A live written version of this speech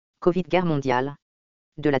Covid, guerre mondiale.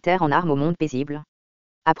 De la terre en armes au monde paisible.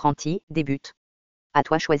 Apprenti, débute. À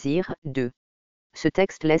toi choisir, 2. Ce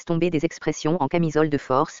texte laisse tomber des expressions en camisole de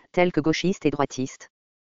force, telles que gauchiste et droitiste.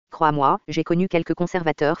 Crois-moi, j'ai connu quelques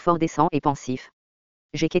conservateurs fort décents et pensifs.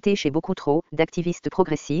 J'ai quêté chez beaucoup trop d'activistes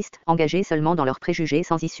progressistes, engagés seulement dans leurs préjugés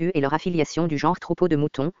sans issue et leur affiliation du genre troupeau de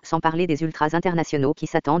moutons, sans parler des ultras internationaux qui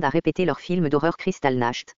s'attendent à répéter leurs films d'horreur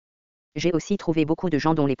kristallnacht. J'ai aussi trouvé beaucoup de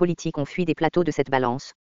gens dont les politiques ont fui des plateaux de cette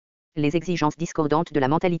balance. Les exigences discordantes de la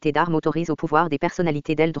mentalité d'armes autorisent au pouvoir des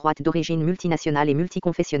personnalités d'aile droite d'origine multinationale et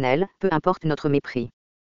multiconfessionnelle, peu importe notre mépris.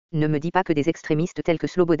 Ne me dis pas que des extrémistes tels que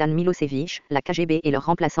Slobodan Milosevic, la KGB et leurs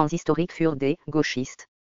remplaçants historiques furent des gauchistes.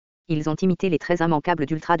 Ils ont imité les traits immanquables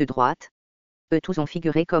d'ultra de droite. Eux tous ont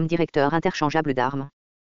figuré comme directeurs interchangeables d'armes.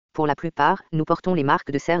 Pour la plupart, nous portons les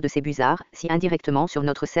marques de serre de ces busards, si indirectement sur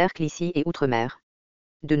notre cercle ici et outre-mer.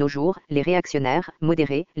 De nos jours, les réactionnaires,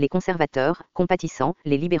 modérés, les conservateurs, compatissants,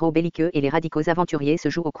 les libéraux belliqueux et les radicaux aventuriers se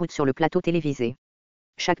jouent au coude sur le plateau télévisé.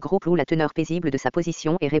 Chaque groupe loue la teneur paisible de sa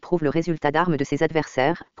position et réprouve le résultat d'armes de ses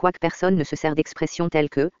adversaires, quoique personne ne se sert d'expressions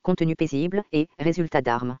telles que « contenu paisible » et « résultat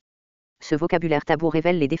d'armes ». Ce vocabulaire tabou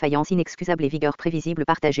révèle les défaillances inexcusables et vigueurs prévisibles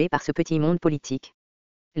partagées par ce petit monde politique.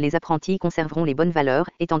 Les apprentis conserveront les bonnes valeurs,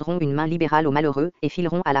 étendront une main libérale aux malheureux, et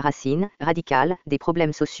fileront à la racine, radicale, des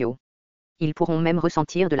problèmes sociaux. Ils pourront même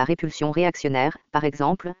ressentir de la répulsion réactionnaire, par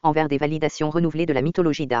exemple, envers des validations renouvelées de la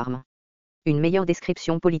mythologie d'armes. Une meilleure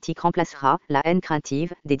description politique remplacera la haine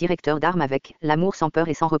craintive des directeurs d'armes avec l'amour sans peur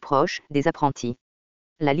et sans reproche des apprentis.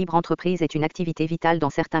 La libre entreprise est une activité vitale dans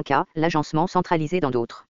certains cas, l'agencement centralisé dans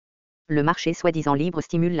d'autres. Le marché soi-disant libre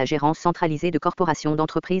stimule la gérance centralisée de corporations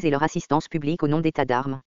d'entreprises et leur assistance publique au nom d'états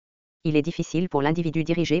d'armes. Il est difficile pour l'individu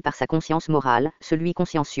dirigé par sa conscience morale, celui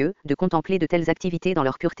consciencieux, de contempler de telles activités dans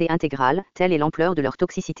leur pureté intégrale, telle est l'ampleur de leur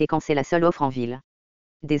toxicité quand c'est la seule offre en ville.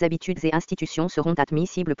 Des habitudes et institutions seront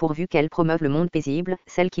admissibles pourvu qu'elles promeuvent le monde paisible,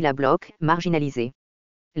 celles qui la bloquent, marginalisées.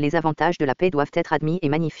 Les avantages de la paix doivent être admis et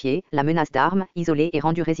magnifiés, la menace d'armes, isolée et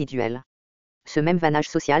rendue résiduelle. Ce même vannage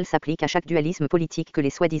social s'applique à chaque dualisme politique que les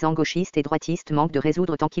soi-disant gauchistes et droitistes manquent de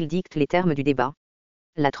résoudre tant qu'ils dictent les termes du débat.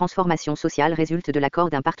 La transformation sociale résulte de l'accord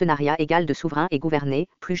d'un partenariat égal de souverains et gouvernés,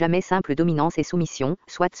 plus jamais simple dominance et soumission,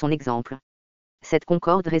 soit son exemple. Cette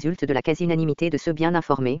concorde résulte de la quasi-unanimité de ceux bien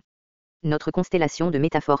informés. Notre constellation de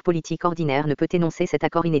métaphores politiques ordinaires ne peut énoncer cet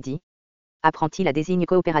accord inédit. Apprenti la désigne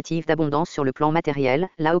coopérative d'abondance sur le plan matériel,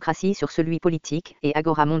 laocratie sur celui politique, et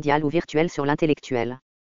agora mondiale ou virtuelle sur l'intellectuel.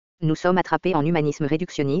 Nous sommes attrapés en humanisme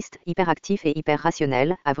réductionniste, hyperactif et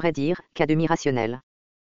hyper-rationnel, à vrai dire, qu'à demi-rationnel.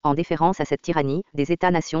 En déférence à cette tyrannie, des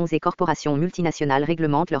États-nations et corporations multinationales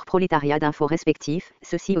réglementent leur prolétariat d'infos respectifs,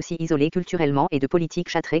 ceux-ci aussi isolés culturellement et de politiques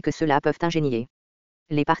châtrées que ceux-là peuvent ingénier.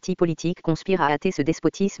 Les partis politiques conspirent à hâter ce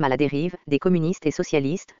despotisme à la dérive, des communistes et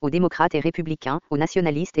socialistes, aux démocrates et républicains, aux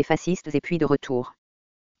nationalistes et fascistes et puis de retour.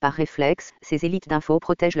 Par réflexe, ces élites d'infos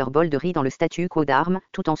protègent leur bol de riz dans le statu quo d'armes,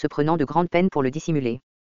 tout en se prenant de grandes peines pour le dissimuler.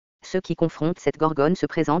 Ceux qui confrontent cette gorgone se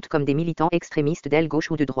présentent comme des militants extrémistes d'aile gauche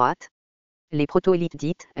ou de droite. Les proto-élites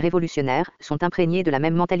dites révolutionnaires sont imprégnées de la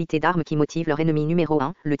même mentalité d'armes qui motive leur ennemi numéro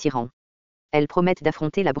 1, le tyran. Elles promettent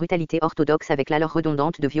d'affronter la brutalité orthodoxe avec la leur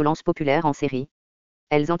redondante de violence populaire en série.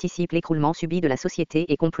 Elles anticipent l'écroulement subi de la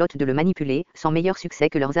société et complotent de le manipuler, sans meilleur succès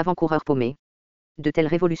que leurs avant-coureurs paumés. De tels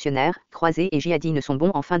révolutionnaires, croisés et djihadis ne sont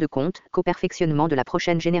bons en fin de compte qu'au perfectionnement de la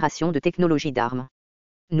prochaine génération de technologies d'armes.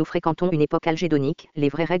 Nous fréquentons une époque algédonique, les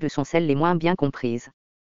vraies règles sont celles les moins bien comprises.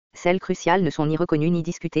 Celles cruciales ne sont ni reconnues ni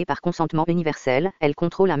discutées par consentement universel, elles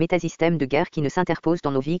contrôlent un métasystème de guerre qui ne s'impose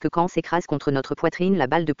dans nos vies que quand s'écrase contre notre poitrine la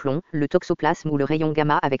balle de plomb, le toxoplasme ou le rayon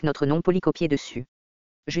gamma avec notre nom polycopié dessus.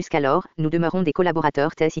 Jusqu'alors, nous demeurons des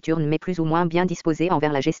collaborateurs taciturnes mais plus ou moins bien disposés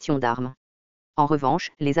envers la gestion d'armes. En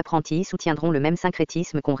revanche, les apprentis soutiendront le même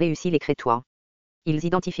syncrétisme qu'ont réussi les Crétois. Ils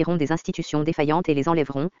identifieront des institutions défaillantes et les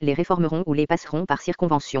enlèveront, les réformeront ou les passeront par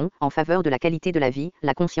circonvention, en faveur de la qualité de la vie,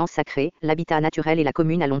 la conscience sacrée, l'habitat naturel et la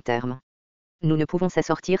commune à long terme. Nous ne pouvons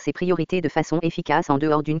s'assortir ces priorités de façon efficace en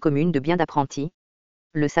dehors d'une commune de bien d'apprentis.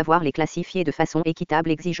 Le savoir les classifier de façon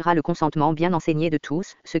équitable exigera le consentement bien enseigné de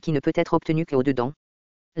tous, ce qui ne peut être obtenu qu'au-dedans.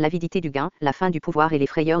 L'avidité du gain, la faim du pouvoir et les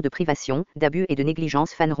frayeurs de privation, d'abus et de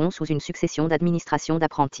négligence faneront sous une succession d'administrations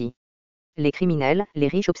d'apprentis. Les criminels, les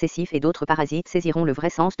riches obsessifs et d'autres parasites saisiront le vrai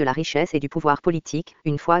sens de la richesse et du pouvoir politique,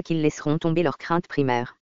 une fois qu'ils laisseront tomber leurs craintes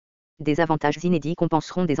primaires. Des avantages inédits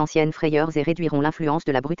compenseront des anciennes frayeurs et réduiront l'influence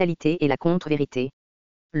de la brutalité et la contre-vérité.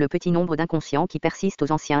 Le petit nombre d'inconscients qui persistent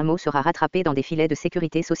aux anciens mots sera rattrapé dans des filets de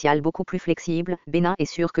sécurité sociale beaucoup plus flexibles, bénins et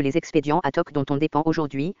sûrs que les expédients ad hoc dont on dépend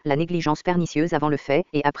aujourd'hui, la négligence pernicieuse avant le fait,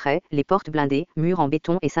 et après, les portes blindées, murs en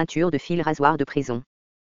béton et ceintures de fil rasoir de prison.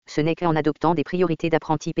 Ce n'est qu'en adoptant des priorités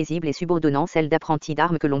d'apprentis paisibles et subordonnant celles d'apprentis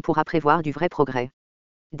d'armes que l'on pourra prévoir du vrai progrès.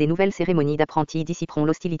 Des nouvelles cérémonies d'apprentis dissiperont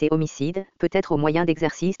l'hostilité homicide, peut-être au moyen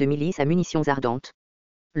d'exercices de milices à munitions ardentes.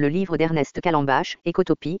 Le livre d'Ernest Calembach,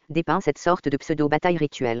 Écotopie, dépeint cette sorte de pseudo-bataille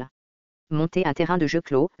rituelle. Monter un terrain de jeu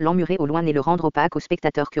clos, l'emmurer au loin et le rendre opaque aux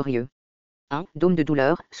spectateurs curieux. Un dôme de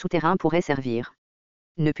douleur, souterrain pourrait servir.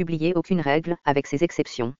 Ne publier aucune règle, avec ses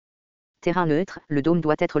exceptions. Terrain neutre, le dôme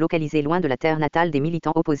doit être localisé loin de la terre natale des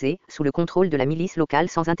militants opposés, sous le contrôle de la milice locale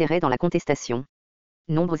sans intérêt dans la contestation.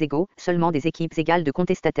 Nombres égaux, seulement des équipes égales de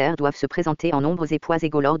contestataires doivent se présenter en nombres et poids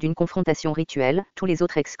égaux lors d'une confrontation rituelle, tous les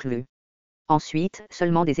autres exclus. Ensuite,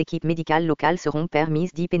 seulement des équipes médicales locales seront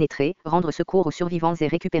permises d'y pénétrer, rendre secours aux survivants et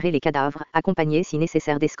récupérer les cadavres, accompagnés si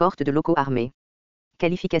nécessaire d'escortes de locaux armés.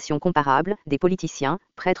 Qualification comparable, des politiciens,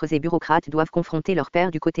 prêtres et bureaucrates doivent confronter leurs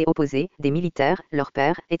pairs du côté opposé, des militaires, leurs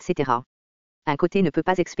pairs, etc. Un côté ne peut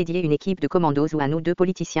pas expédier une équipe de commandos ou un ou deux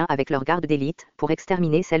politiciens avec leur garde d'élite, pour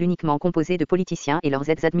exterminer celle uniquement composée de politiciens et leurs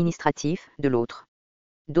aides administratifs, de l'autre.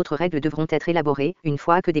 D'autres règles devront être élaborées, une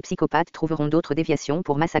fois que des psychopathes trouveront d'autres déviations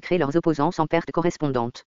pour massacrer leurs opposants sans perte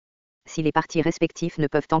correspondante. Si les partis respectifs ne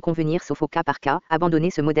peuvent en convenir sauf au cas par cas,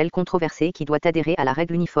 abandonner ce modèle controversé qui doit adhérer à la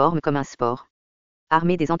règle uniforme comme un sport.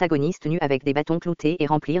 Armer des antagonistes nus avec des bâtons cloutés et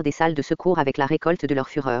remplir des salles de secours avec la récolte de leur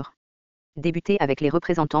fureur. Débuter avec les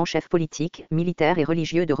représentants chefs politiques, militaires et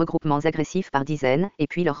religieux de regroupements agressifs par dizaines, et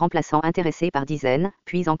puis leurs remplaçants intéressés par dizaines,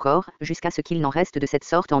 puis encore, jusqu'à ce qu'il n'en reste de cette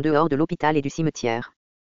sorte en dehors de l'hôpital et du cimetière.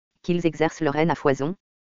 Qu'ils exercent leur haine à foison.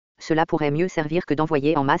 Cela pourrait mieux servir que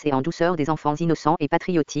d'envoyer en masse et en douceur des enfants innocents et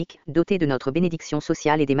patriotiques, dotés de notre bénédiction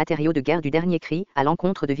sociale et des matériaux de guerre du dernier cri, à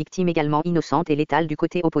l'encontre de victimes également innocentes et létales du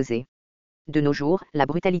côté opposé. De nos jours, la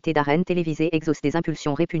brutalité d'arène télévisée exauce des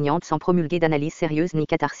impulsions répugnantes sans promulguer d'analyse sérieuse ni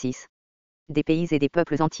catharsis. Des pays et des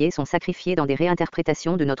peuples entiers sont sacrifiés dans des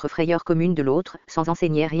réinterprétations de notre frayeur commune de l'autre, sans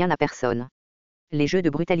enseigner rien à personne. Les jeux de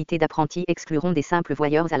brutalité d'apprentis excluront des simples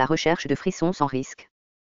voyeurs à la recherche de frissons sans risque.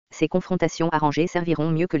 Ces confrontations arrangées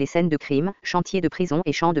serviront mieux que les scènes de crime, chantiers de prison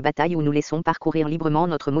et champs de bataille où nous laissons parcourir librement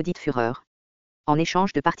notre maudite fureur. En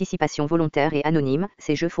échange de participation volontaire et anonyme,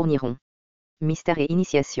 ces jeux fourniront mystère et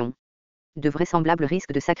initiation. De vraisemblables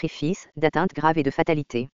risques de sacrifice, d'atteinte grave et de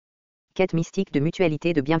fatalité. Quête mystique de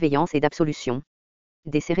mutualité, de bienveillance et d'absolution.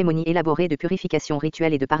 Des cérémonies élaborées de purification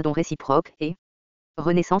rituelle et de pardon réciproque et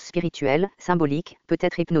renaissance spirituelle, symbolique,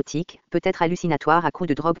 peut-être hypnotique, peut-être hallucinatoire à coups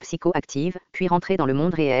de drogue psychoactive, puis rentrer dans le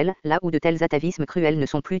monde réel, là où de tels atavismes cruels ne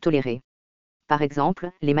sont plus tolérés. Par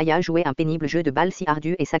exemple, les Mayas jouaient un pénible jeu de balles si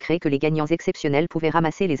ardu et sacré que les gagnants exceptionnels pouvaient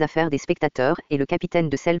ramasser les affaires des spectateurs, et le capitaine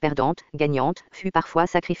de celle perdante, gagnante, fut parfois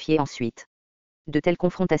sacrifié ensuite. De telles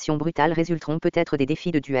confrontations brutales résulteront peut-être des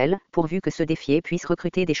défis de duel, pourvu que ce défié puisse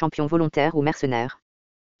recruter des champions volontaires ou mercenaires.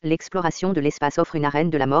 L'exploration de l'espace offre une arène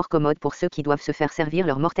de la mort commode pour ceux qui doivent se faire servir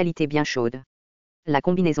leur mortalité bien chaude. La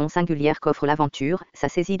combinaison singulière qu'offre l'aventure, sa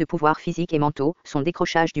saisie de pouvoirs physiques et mentaux, son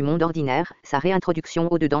décrochage du monde ordinaire, sa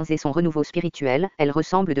réintroduction au-dedans et son renouveau spirituel, elle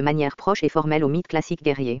ressemble de manière proche et formelle au mythe classique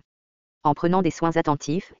guerrier. En prenant des soins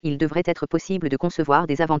attentifs, il devrait être possible de concevoir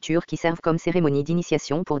des aventures qui servent comme cérémonie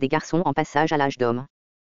d'initiation pour des garçons en passage à l'âge d'homme.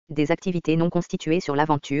 Des activités non constituées sur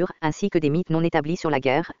l'aventure, ainsi que des mythes non établis sur la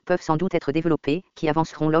guerre, peuvent sans doute être développés, qui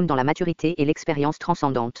avanceront l'homme dans la maturité et l'expérience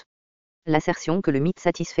transcendante. L'assertion que le mythe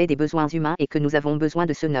satisfait des besoins humains et que nous avons besoin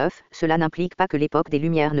de ce neuf, cela n'implique pas que l'époque des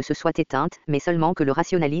Lumières ne se soit éteinte, mais seulement que le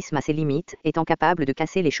rationalisme a ses limites, étant capable de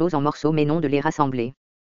casser les choses en morceaux mais non de les rassembler.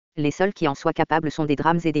 Les seuls qui en soient capables sont des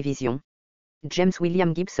drames et des visions. James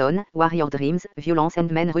William Gibson, Warrior Dreams, Violence and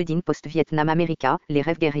Manhood in Post-Vietnam America, Les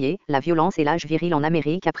rêves guerriers, la violence et l'âge viril en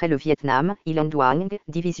Amérique après le Vietnam, Ilan Duang,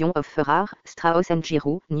 Division of Ferrar, Strauss and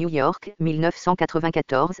Giroux, New York,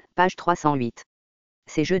 1994, page 308.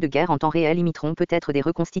 Ces jeux de guerre en temps réel imiteront peut-être des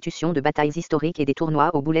reconstitutions de batailles historiques et des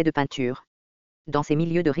tournois au boulet de peinture. Dans ces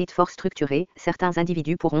milieux de rites fort structurés, certains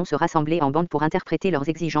individus pourront se rassembler en bande pour interpréter leurs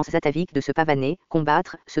exigences ataviques de se pavaner,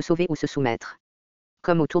 combattre, se sauver ou se soumettre.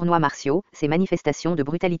 Comme aux tournois martiaux, ces manifestations de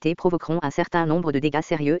brutalité provoqueront un certain nombre de dégâts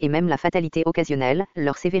sérieux et même la fatalité occasionnelle,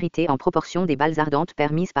 leur sévérité en proportion des balles ardentes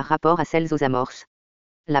permises par rapport à celles aux amorces.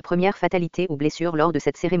 La première fatalité ou blessure lors de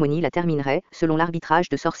cette cérémonie la terminerait, selon l'arbitrage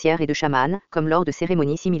de sorcières et de chamanes, comme lors de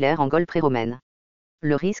cérémonies similaires en Gaule pré-romaine.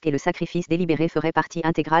 Le risque et le sacrifice délibéré feraient partie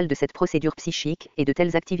intégrale de cette procédure psychique, et de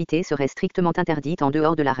telles activités seraient strictement interdites en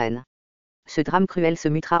dehors de l'arène. Ce drame cruel se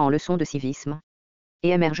mutera en leçon de civisme. Et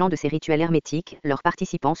émergeant de ces rituels hermétiques, leurs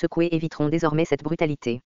participants secoués éviteront désormais cette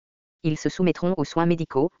brutalité. Ils se soumettront aux soins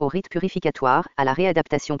médicaux, aux rites purificatoires, à la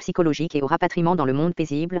réadaptation psychologique et au rapatriement dans le monde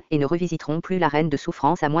paisible, et ne revisiteront plus l'arène de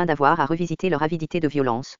souffrance à moins d'avoir à revisiter leur avidité de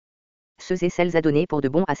violence. Ceux et celles adonnés pour de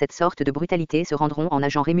bon à cette sorte de brutalité se rendront en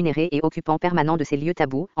agents rémunérés et occupants permanents de ces lieux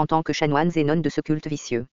tabous, en tant que chanoines et nonnes de ce culte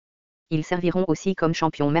vicieux. Ils serviront aussi comme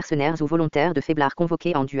champions mercenaires ou volontaires de faiblards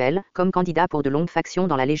convoqués en duel, comme candidats pour de longues factions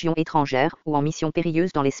dans la légion étrangère, ou en mission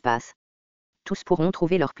périlleuse dans l'espace. Tous pourront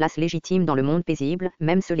trouver leur place légitime dans le monde paisible,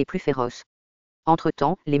 même ceux les plus féroces.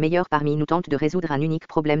 Entre-temps, les meilleurs parmi nous tentent de résoudre un unique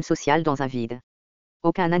problème social dans un vide.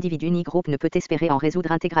 Aucun individu ni groupe ne peut espérer en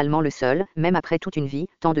résoudre intégralement le seul, même après toute une vie,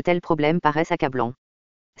 tant de tels problèmes paraissent accablants.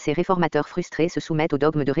 Ces réformateurs frustrés se soumettent au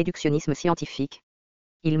dogme de réductionnisme scientifique.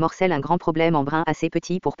 Ils morcellent un grand problème en brins assez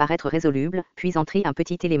petits pour paraître résoluble, puis en trient un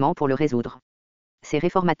petit élément pour le résoudre. Ces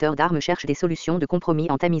réformateurs d'armes cherchent des solutions de compromis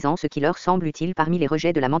en tamisant ce qui leur semble utile parmi les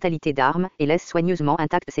rejets de la mentalité d'armes, et laissent soigneusement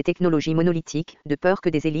intactes ces technologies monolithiques, de peur que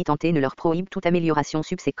des élites tentées ne leur prohibent toute amélioration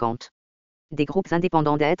subséquente. Des groupes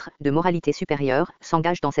indépendants d'êtres, de moralité supérieure,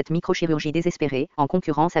 s'engagent dans cette microchirurgie désespérée, en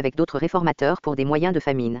concurrence avec d'autres réformateurs pour des moyens de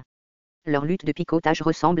famine. Leur lutte de picotage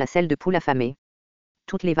ressemble à celle de poules affamées.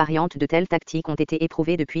 Toutes les variantes de telles tactiques ont été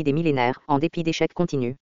éprouvées depuis des millénaires, en dépit d'échecs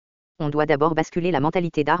continus. On doit d'abord basculer la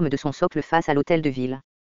mentalité d'armes de son socle face à l'hôtel de ville.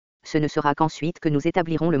 Ce ne sera qu'ensuite que nous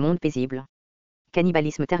établirons le monde paisible.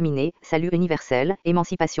 Cannibalisme terminé, salut universel,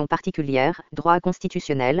 émancipation particulière, droit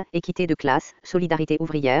constitutionnel, équité de classe, solidarité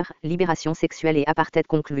ouvrière, libération sexuelle et apartheid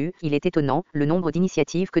conclu, il est étonnant, le nombre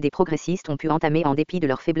d'initiatives que des progressistes ont pu entamer en dépit de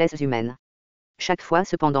leurs faiblesses humaines. Chaque fois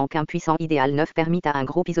cependant qu'un puissant idéal neuf permit à un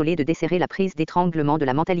groupe isolé de desserrer la prise d'étranglement de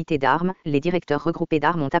la mentalité d'armes, les directeurs regroupés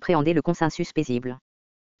d'armes ont appréhendé le consensus paisible.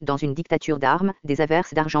 Dans une dictature d'armes, des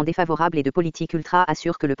averses d'argent défavorables et de politique ultra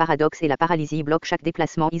assurent que le paradoxe et la paralysie bloquent chaque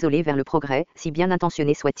déplacement isolé vers le progrès, si bien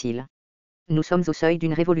intentionné soit-il. Nous sommes au seuil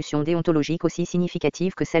d'une révolution déontologique aussi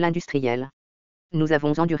significative que celle industrielle. Nous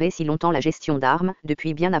avons enduré si longtemps la gestion d'armes,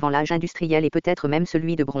 depuis bien avant l'âge industriel et peut-être même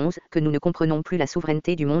celui de bronze, que nous ne comprenons plus la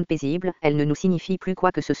souveraineté du monde paisible, elle ne nous signifie plus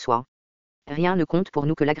quoi que ce soit. Rien ne compte pour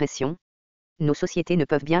nous que l'agression. Nos sociétés ne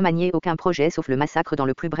peuvent bien manier aucun projet sauf le massacre dans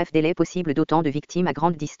le plus bref délai possible d'autant de victimes à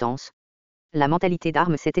grande distance. La mentalité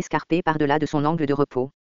d'armes s'est escarpée par-delà de son angle de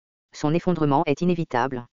repos. Son effondrement est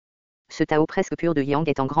inévitable. Ce Tao presque pur de Yang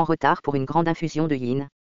est en grand retard pour une grande infusion de Yin.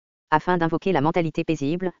 Afin d'invoquer la mentalité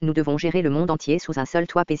paisible, nous devons gérer le monde entier sous un seul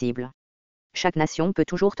toit paisible. Chaque nation peut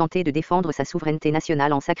toujours tenter de défendre sa souveraineté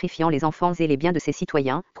nationale en sacrifiant les enfants et les biens de ses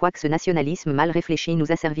citoyens, quoique ce nationalisme mal réfléchi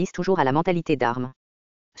nous asservisse toujours à la mentalité d'armes.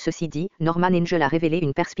 Ceci dit, Norman Angell a révélé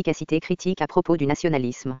une perspicacité critique à propos du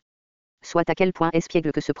nationalisme. Soit à quel point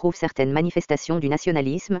espiègle que se prouvent certaines manifestations du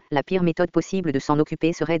nationalisme, la pire méthode possible de s'en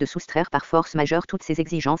occuper serait de soustraire par force majeure toutes ces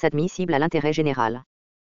exigences admissibles à l'intérêt général.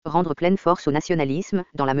 Rendre pleine force au nationalisme,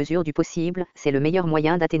 dans la mesure du possible, c'est le meilleur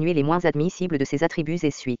moyen d'atténuer les moins admissibles de ses attributs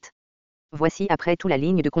et suites. Voici après tout la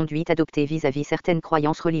ligne de conduite adoptée vis-à-vis certaines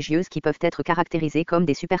croyances religieuses qui peuvent être caractérisées comme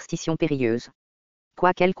des superstitions périlleuses.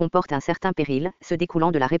 Quoiqu'elles comportent un certain péril, ceux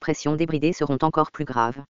découlant de la répression débridée seront encore plus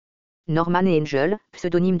graves. Norman et Angell,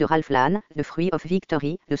 pseudonyme de Ralph Lane, The Fruit of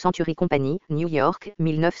Victory, de Century Company, New York,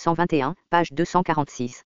 1921, page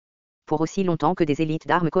 246. Pour aussi longtemps que des élites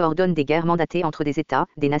d'armes coordonnent des guerres mandatées entre des États,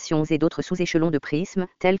 des nations et d'autres sous-échelons de prisme,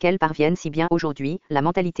 telles qu'elles parviennent si bien aujourd'hui, la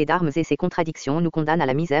mentalité d'armes et ses contradictions nous condamnent à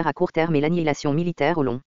la misère à court terme et l'annihilation militaire au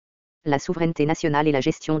long. La souveraineté nationale et la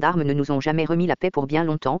gestion d'armes ne nous ont jamais remis la paix pour bien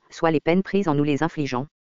longtemps, soit les peines prises en nous les infligeant.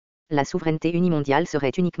 La souveraineté unimondiale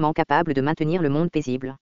serait uniquement capable de maintenir le monde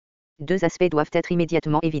paisible. Deux aspects doivent être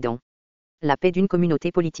immédiatement évidents. La paix d'une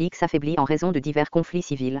communauté politique s'affaiblit en raison de divers conflits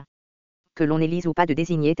civils. Que l'on élise ou pas de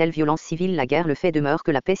désigner telle violence civile, la guerre, le fait demeure que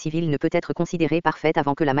la paix civile ne peut être considérée parfaite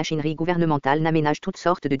avant que la machinerie gouvernementale n'aménage toutes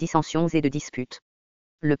sortes de dissensions et de disputes.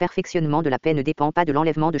 Le perfectionnement de la paix ne dépend pas de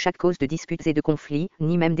l'enlèvement de chaque cause de disputes et de conflits,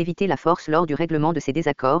 ni même d'éviter la force lors du règlement de ces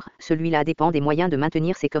désaccords, celui-là dépend des moyens de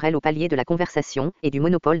maintenir ces querelles au palier de la conversation, et du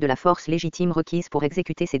monopole de la force légitime requise pour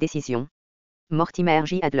exécuter ces décisions. Mortimer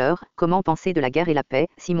J. Adler, Comment penser de la guerre et la paix,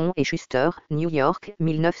 Simon et Schuster, New York,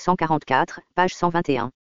 1944, page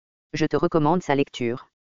 121. Je te recommande sa lecture.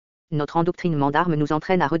 Notre endoctrinement d'armes nous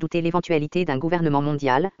entraîne à redouter l'éventualité d'un gouvernement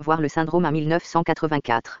mondial, voire le syndrome à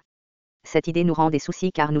 1984. Cette idée nous rend des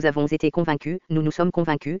soucis car nous avons été convaincus, nous sommes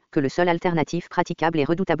convaincus, que le seul alternatif praticable est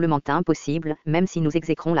redoutablement impossible, même si nous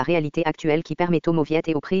exécrons la réalité actuelle qui permet aux Soviets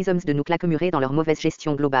et aux prisms de nous claquemurer dans leur mauvaise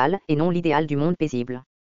gestion globale, et non l'idéal du monde paisible.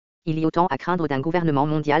 Il y a autant à craindre d'un gouvernement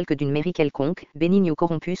mondial que d'une mairie quelconque, bénigne ou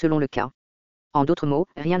corrompue selon le cas. En d'autres mots,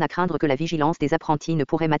 rien à craindre que la vigilance des apprentis ne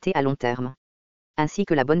pourrait mater à long terme. Ainsi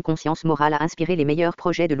que la bonne conscience morale a inspiré les meilleurs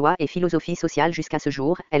projets de loi et philosophie sociale jusqu'à ce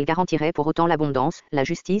jour, elle garantirait pour autant l'abondance, la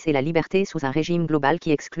justice et la liberté sous un régime global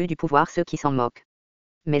qui exclut du pouvoir ceux qui s'en moquent.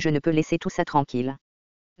 Mais je ne peux laisser tout ça tranquille.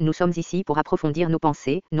 Nous sommes ici pour approfondir nos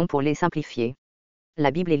pensées, non pour les simplifier.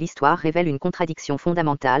 la Bible et l'histoire révèlent une contradiction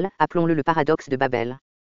fondamentale, appelons-le le paradoxe de Babel.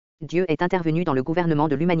 Dieu est intervenu dans le gouvernement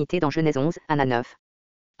de l'humanité dans Genèse 11, 1 à 9.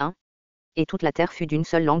 1. Et toute la terre fut d'une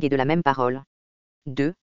seule langue et de la même parole.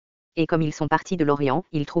 2. Et comme ils sont partis de l'Orient,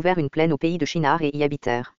 ils trouvèrent une plaine au pays de Shinar et y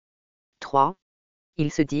habitèrent. 3.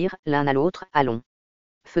 Ils se dirent, l'un à l'autre, allons.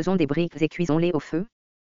 Faisons des briques et cuisons-les au feu.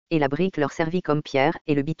 Et la brique leur servit comme pierre,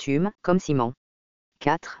 et le bitume, comme ciment.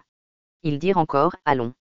 4. Ils dirent encore,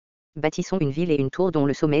 allons. Bâtissons une ville et une tour dont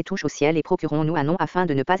le sommet touche au ciel et procurons-nous un nom afin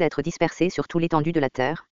de ne pas être dispersés sur tout l'étendue de la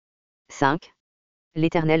terre. 5.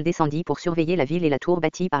 L'Éternel descendit pour surveiller la ville et la tour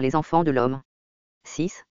bâtie par les enfants de l'homme.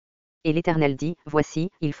 6. Et l'Éternel dit, voici,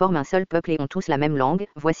 ils forment un seul peuple et ont tous la même langue,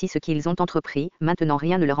 voici ce qu'ils ont entrepris, maintenant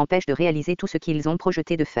rien ne leur empêche de réaliser tout ce qu'ils ont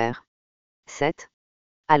projeté de faire. 7.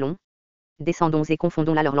 Allons. Descendons et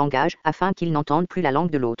confondons là leur langage, afin qu'ils n'entendent plus la langue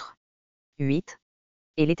de l'autre. 8.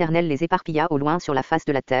 Et l'Éternel les éparpilla au loin sur la face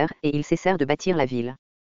de la terre, et ils cessèrent de bâtir la ville.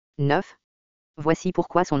 9. Voici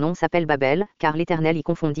pourquoi son nom s'appelle Babel, car l'Éternel y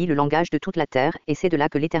confondit le langage de toute la terre, et c'est de là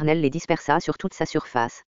que l'Éternel les dispersa sur toute sa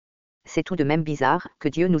surface. C'est tout de même bizarre, que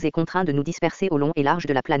Dieu nous ait contraints de nous disperser au long et large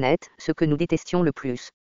de la planète, ce que nous détestions le plus.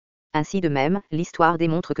 Ainsi de même, l'histoire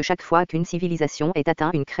démontre que chaque fois qu'une civilisation est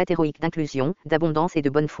atteint une crête héroïque d'inclusion, d'abondance et de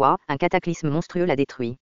bonne foi, un cataclysme monstrueux la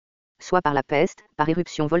détruit. Soit par la peste, par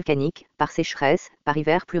éruption volcanique, par sécheresse, par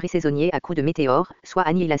hiver plurisaisonnier à coups de météores, soit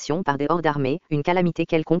annihilation par des hordes armées, une calamité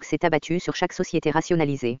quelconque s'est abattue sur chaque société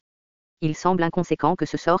rationalisée. Il semble inconséquent que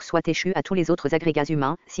ce sort soit échu à tous les autres agrégats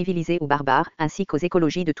humains, civilisés ou barbares, ainsi qu'aux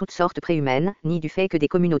écologies de toutes sortes préhumaines, ni du fait que des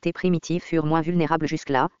communautés primitives furent moins vulnérables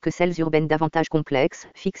jusque-là, que celles urbaines davantage complexes,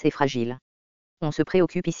 fixes et fragiles. On se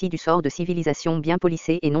préoccupe ici du sort de civilisations bien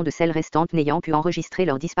polissées et non de celles restantes n'ayant pu enregistrer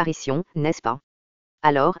leur disparition, n'est-ce pas?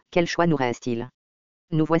 Alors, quel choix nous reste-t-il?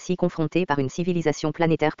 Nous voici confrontés par une civilisation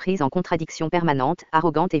planétaire prise en contradiction permanente,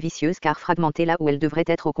 arrogante et vicieuse car fragmentée là où elle devrait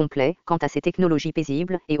être au complet, quant à ses technologies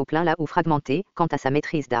paisibles, et au plein là où fragmentée, quant à sa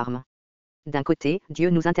maîtrise d'armes. D'un côté, Dieu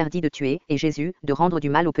nous interdit de tuer, et Jésus, de rendre du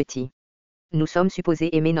mal aux petits. Nous sommes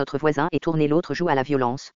supposés aimer notre voisin et tourner l'autre joue à la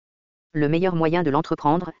violence. Le meilleur moyen de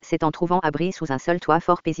l'entreprendre, c'est en trouvant abri sous un seul toit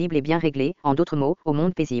fort paisible et bien réglé, en d'autres mots, au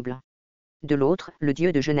monde paisible. De l'autre, le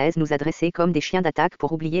Dieu de Genèse nous a dressés comme des chiens d'attaque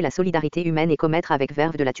pour oublier la solidarité humaine et commettre avec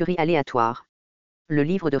verve de la tuerie aléatoire. Le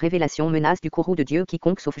livre de Révélation menace du courroux de Dieu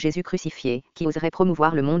quiconque sauf Jésus crucifié, qui oserait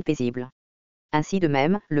promouvoir le monde paisible. Ainsi de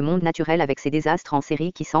même, le monde naturel avec ses désastres en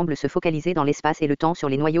série qui semblent se focaliser dans l'espace et le temps sur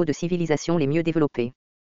les noyaux de civilisation les mieux développés.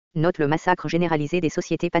 Note le massacre généralisé des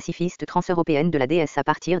sociétés pacifistes transeuropéennes de la déesse à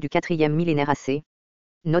partir du 4e millénaire AC.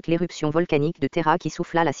 Note l'éruption volcanique de Terra qui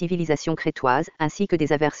souffla la civilisation crétoise, ainsi que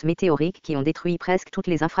des averses météoriques qui ont détruit presque toutes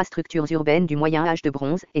les infrastructures urbaines du Moyen Âge de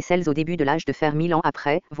bronze, et celles au début de l'âge de fer 1000 ans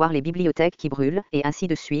après, voire les bibliothèques qui brûlent, et ainsi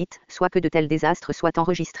de suite, soit que de tels désastres soient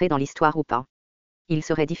enregistrés dans l'histoire ou pas. Il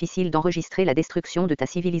serait difficile d'enregistrer la destruction de ta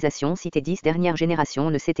civilisation si tes 10 dernières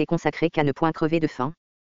générations ne s'étaient consacrées qu'à ne point crever de faim.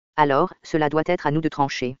 Alors, cela doit être à nous de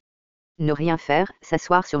trancher. Ne rien faire,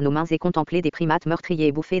 s'asseoir sur nos mains et contempler des primates meurtriers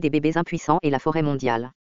et bouffer des bébés impuissants et la forêt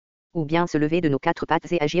mondiale. Ou bien se lever de nos 4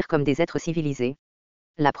 pattes et agir comme des êtres civilisés.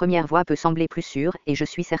 La première voie peut sembler plus sûre, et je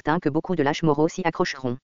suis certain que beaucoup de lâches moraux s'y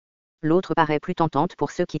accrocheront. L'autre paraît plus tentante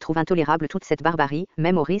pour ceux qui trouvent intolérable toute cette barbarie,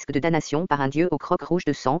 même au risque de damnation par un dieu aux crocs rouges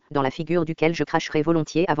de sang, dans la figure duquel je cracherai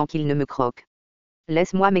volontiers avant qu'il ne me croque.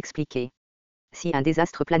 Laisse-moi m'expliquer. Si un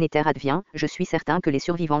désastre planétaire advient, je suis certain que les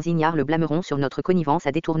survivants ignares le blâmeront sur notre connivence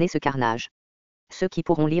à détourner ce carnage. Ceux qui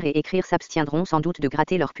pourront lire et écrire s'abstiendront sans doute de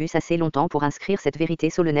gratter leur puce assez longtemps pour inscrire cette vérité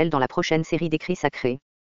solennelle dans la prochaine série d'écrits sacrés.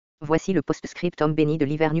 Voici le post-scriptum béni de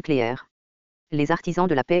l'hiver nucléaire. Les artisans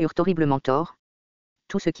de la paix eurent horriblement tort.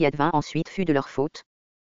 Tout ce qui advint ensuite fut de leur faute.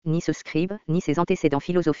 Ni ce scribe, ni ses antécédents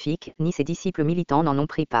philosophiques, ni ses disciples militants n'en ont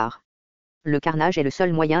pris part. Le carnage est le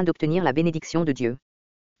seul moyen d'obtenir la bénédiction de Dieu.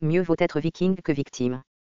 Mieux vaut être viking que victime.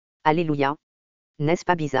 Alléluia. N'est-ce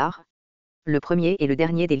pas bizarre? Le premier et le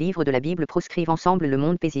dernier des livres de la Bible proscrivent ensemble le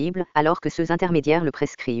monde paisible, alors que ceux intermédiaires le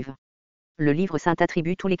prescrivent. Le livre saint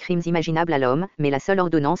attribue tous les crimes imaginables à l'homme, mais la seule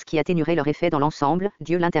ordonnance qui atténuerait leur effet dans l'ensemble,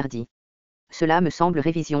 Dieu l'interdit. Cela me semble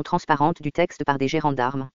révision transparente du texte par des gérants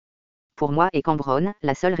d'armes. Pour moi et Cambronne,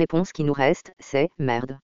 la seule réponse qui nous reste, c'est «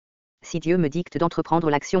 merde ». Si Dieu me dicte d'entreprendre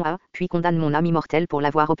l'action A, puis condamne mon âme immortelle pour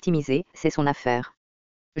l'avoir optimisée, c'est son affaire.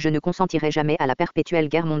 Je ne consentirai jamais à la perpétuelle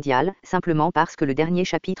guerre mondiale, simplement parce que le dernier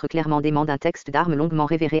chapitre clairement dément d'un texte d'armes longuement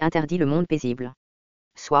révéré interdit le monde paisible.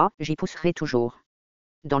 Soit, j'y pousserai toujours.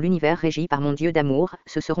 Dans l'univers régi par mon Dieu d'amour,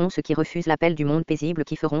 ce seront ceux qui refusent l'appel du monde paisible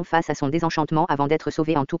qui feront face à son désenchantement avant d'être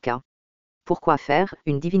sauvés en tout cas. Pourquoi faire,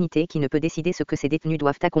 une divinité qui ne peut décider ce que ses détenus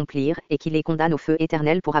doivent accomplir, et qui les condamne au feu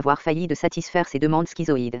éternel pour avoir failli de satisfaire ses demandes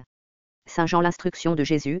schizoïdes? Saint Jean l'instruction de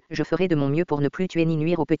Jésus, je ferai de mon mieux pour ne plus tuer ni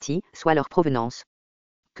nuire aux petits, soit leur provenance.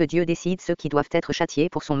 Que Dieu décide ceux qui doivent être châtiés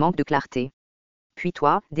pour son manque de clarté. Puis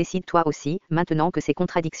toi, décide-toi aussi, maintenant que ces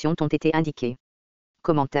contradictions t'ont été indiquées.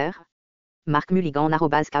 Commentaire. Marc Mulligan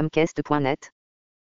 @camcast.net